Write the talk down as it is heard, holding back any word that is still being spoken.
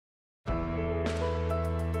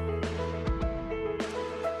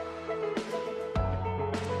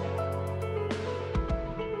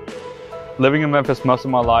Living in Memphis most of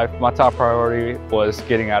my life, my top priority was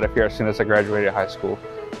getting out of here as soon as I graduated high school.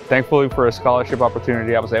 Thankfully for a scholarship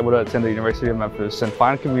opportunity, I was able to attend the University of Memphis and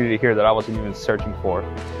find a community here that I wasn't even searching for.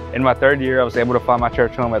 In my third year, I was able to find my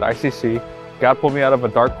church home at ICC. God pulled me out of a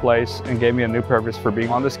dark place and gave me a new purpose for being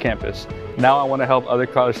on this campus. Now I want to help other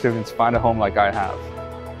college students find a home like I have.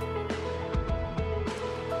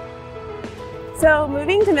 So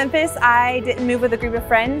moving to Memphis, I didn't move with a group of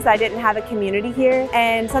friends. I didn't have a community here.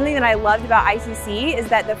 And something that I loved about ICC is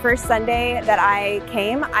that the first Sunday that I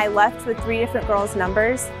came, I left with 3 different girls'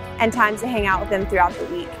 numbers and times to hang out with them throughout the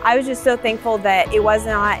week. I was just so thankful that it was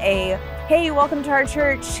not a, hey, welcome to our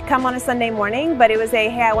church, come on a Sunday morning, but it was a,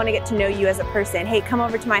 hey, I want to get to know you as a person. Hey, come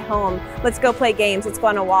over to my home. Let's go play games. Let's go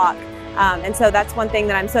on a walk. And so that's one thing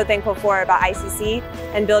that I'm so thankful for about ICC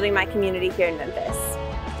and building my community here in Memphis.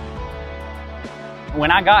 When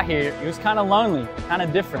I got here, it was kind of lonely, kind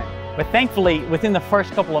of different. But thankfully, within the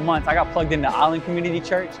first couple of months, I got plugged into Island Community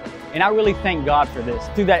Church, and I really thank God for this.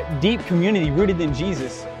 Through that deep community rooted in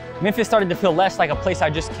Jesus, Memphis started to feel less like a place I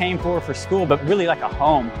just came for school, but really like a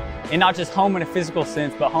home. And not just home in a physical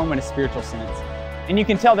sense, but home in a spiritual sense. And you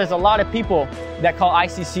can tell there's a lot of people that call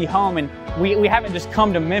ICC home, and we haven't just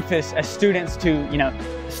come to Memphis as students to,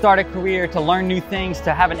 start a career, to learn new things,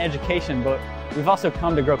 to have an education, but we've also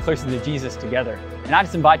come to grow closer to Jesus together. And I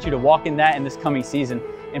just invite you to walk in that in this coming season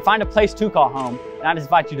and find a place to call home. And I just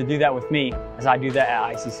invite you to do that with me as I do that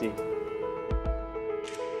at ICC.